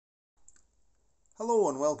Hello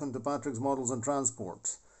and welcome to Patrick's Models and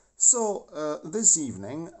Transport. So this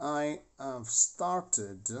evening I have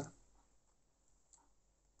started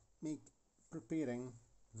preparing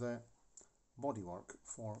the bodywork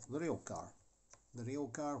for the railcar. The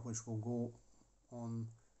railcar which will go on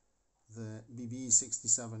the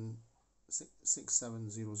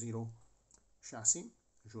BB6700 chassis,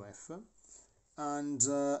 Jouef, and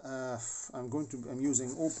I'm using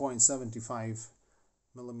 0.75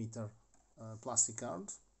 millimeter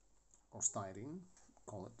plasticard or styrene,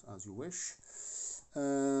 call it as you wish,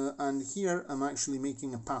 and here I'm actually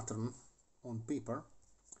making a pattern on paper.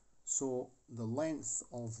 So the length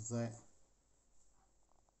of the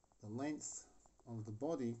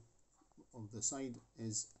body of the side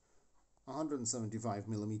is 175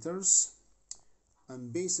 millimeters. I'm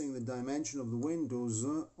basing the dimension of the windows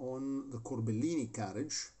on the Corbellini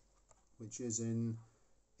carriage, which is in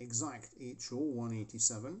exact HO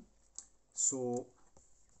 187. So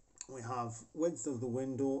we have width of the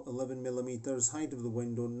window 11 millimeters, height of the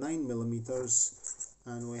window 9 millimeters,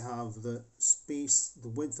 and we have the space, the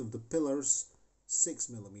width of the pillars 6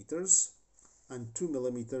 millimeters and 2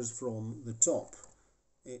 millimeters from the top.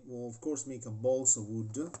 It will of course make a balsa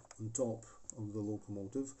wood on top of the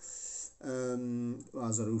locomotive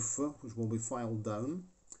as a roof, which will be filed down,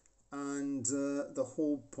 and the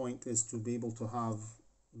whole point is to be able to have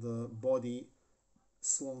the body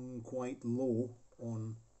slung quite low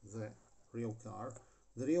on the rail car.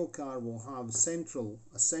 The rail car will have a central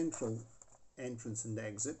entrance and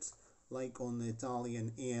exit, like on the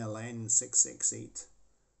Italian ALN 668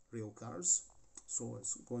 rail cars. So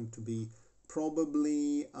it's going to be,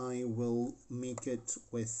 probably I will make it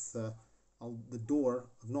with the door.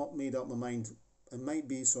 I've not made up my mind. It might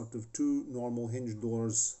be sort of two normal hinge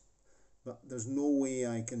doors, but there's no way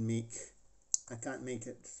I can't make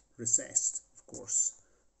it recessed, of course.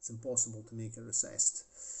 It's impossible to make it recessed.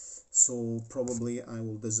 So probably I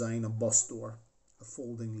will design a bus door, a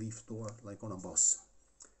folding leaf door like on a bus,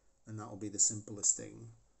 and that will be the simplest thing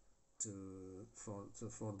for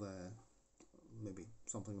the, maybe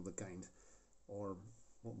something of the kind, or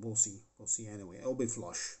we'll see anyway. It'll be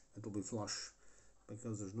flush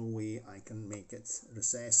because there's no way I can make it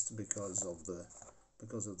recessed because of the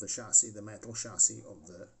chassis, the metal chassis of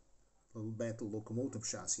the metal locomotive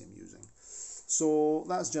chassis I'm using. So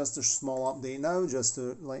that's just a small update now, just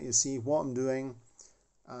to let you see what I'm doing,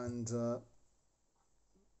 and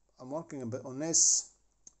I'm working a bit on this,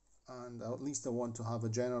 and at least I want to have a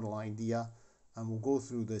general idea, and we'll go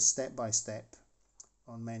through this step by step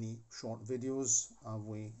on many short videos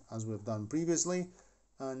as we've done previously.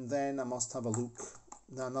 And then I must have a look,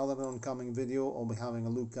 another oncoming video, I'll be having a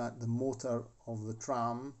look at the motor of the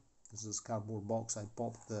tram. This is cardboard box, I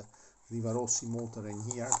popped the Rivarossi motor in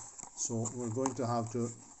here, so we're going to have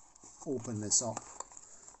to open this up.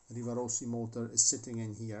 The Rivarossi motor is sitting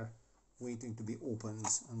in here waiting to be opened,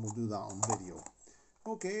 and we'll do that on video.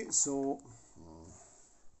 Okay, so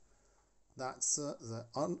that's the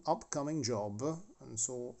upcoming job, and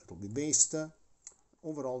so it'll be based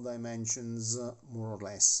overall dimensions more or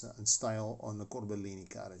less and style on the Corbellini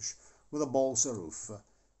carriage with a balsa roof,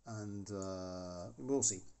 and we'll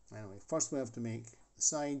see. Anyway, first we have to make the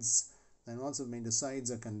sides. Then once I've made the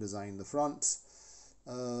sides, I can design the front.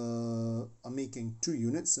 I'm making two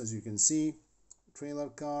units, as you can see, trailer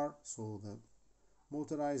car, so the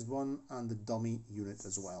motorized one and the dummy unit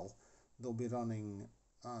as well. They'll be running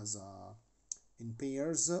as in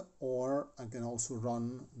pairs, or I can also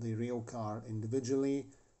run the rail car individually,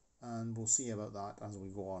 and we'll see about that as we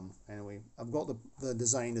go on. Anyway, I've got the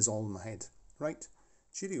design is all in my head. Right,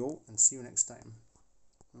 cheerio, and see you next time.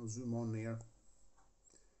 I'll zoom on there.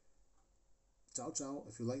 Ciao ciao.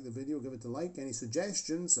 If you like the video, give it a like. Any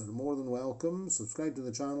suggestions are more than welcome. Subscribe to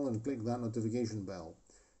the channel and click that notification bell.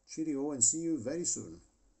 Cheerio, and see you very soon.